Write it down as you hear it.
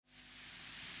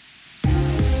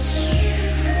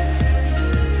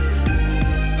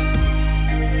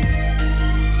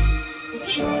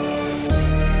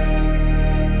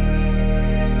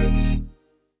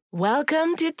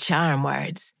Welcome to Charm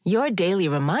Words, your daily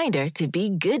reminder to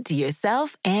be good to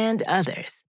yourself and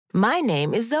others. My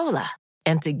name is Zola,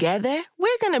 and together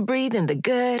we're going to breathe in the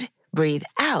good, breathe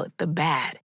out the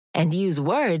bad, and use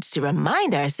words to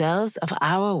remind ourselves of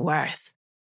our worth.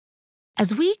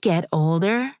 As we get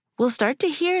older, we'll start to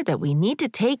hear that we need to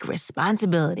take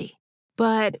responsibility.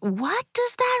 But what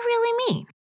does that really mean?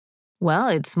 Well,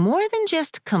 it's more than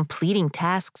just completing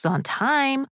tasks on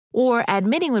time or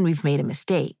admitting when we've made a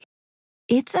mistake.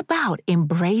 It's about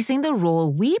embracing the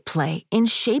role we play in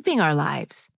shaping our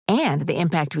lives and the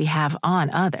impact we have on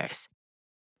others.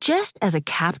 Just as a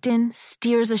captain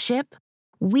steers a ship,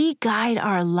 we guide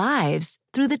our lives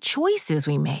through the choices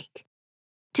we make.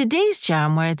 Today's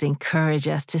Charm Words encourage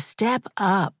us to step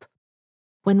up.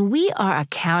 When we are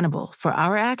accountable for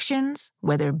our actions,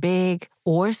 whether big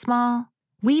or small,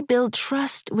 we build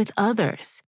trust with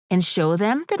others and show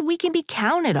them that we can be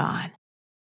counted on.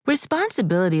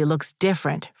 Responsibility looks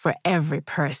different for every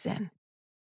person.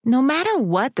 No matter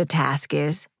what the task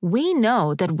is, we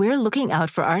know that we're looking out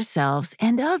for ourselves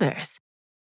and others.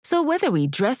 So whether we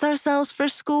dress ourselves for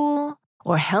school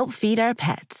or help feed our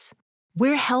pets,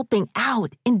 we're helping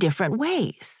out in different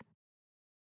ways.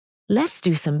 Let's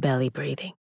do some belly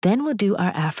breathing. Then we'll do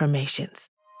our affirmations.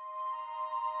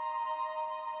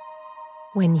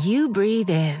 When you breathe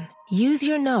in, use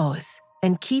your nose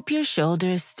and keep your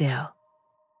shoulders still.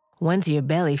 Once your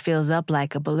belly fills up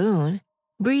like a balloon,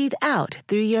 breathe out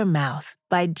through your mouth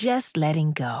by just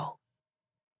letting go.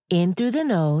 In through the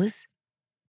nose,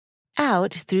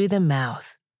 out through the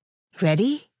mouth.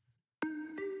 Ready?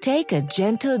 Take a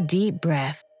gentle deep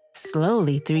breath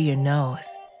slowly through your nose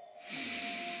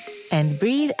and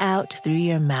breathe out through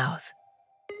your mouth.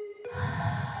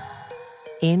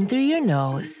 In through your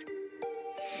nose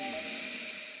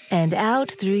and out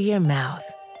through your mouth.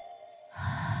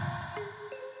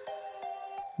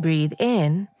 Breathe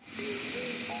in,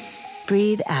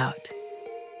 breathe out.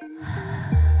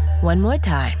 One more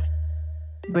time.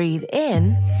 Breathe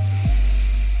in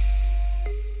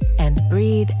and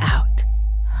breathe out.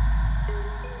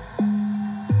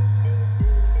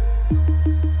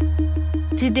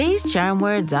 Today's charm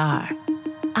words are,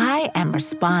 I am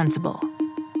responsible.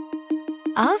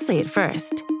 I'll say it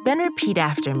first, then repeat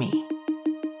after me.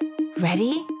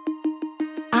 Ready?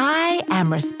 I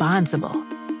am responsible.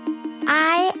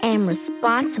 I am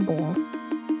responsible.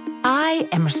 I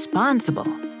am responsible.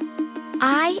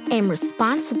 I am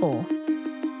responsible.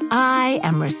 I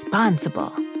am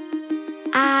responsible.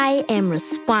 I am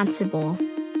responsible.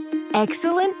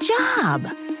 Excellent job!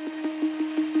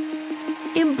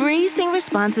 Embracing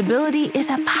responsibility is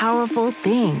a powerful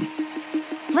thing.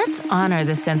 Let's honor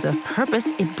the sense of purpose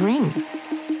it brings.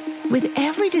 With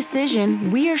every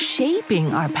decision, we are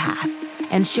shaping our path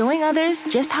and showing others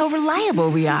just how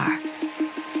reliable we are.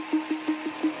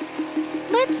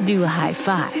 Let's do a high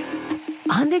five.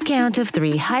 On the count of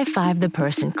 3, high five the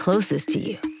person closest to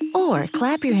you. Or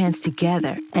clap your hands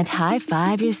together and high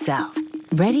five yourself.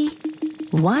 Ready?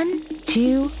 1,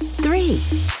 2, 3.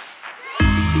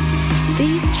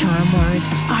 These charm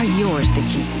words are yours to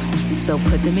keep, so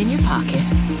put them in your pocket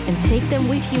and take them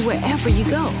with you wherever you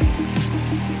go.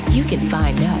 You can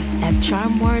find us at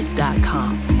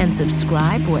charmwords.com and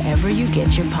subscribe wherever you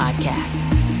get your podcasts.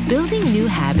 Building new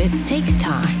habits takes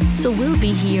time, so we'll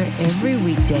be here every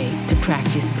weekday to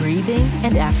practice breathing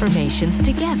and affirmations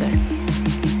together.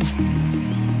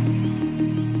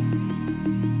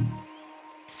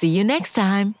 See you next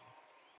time.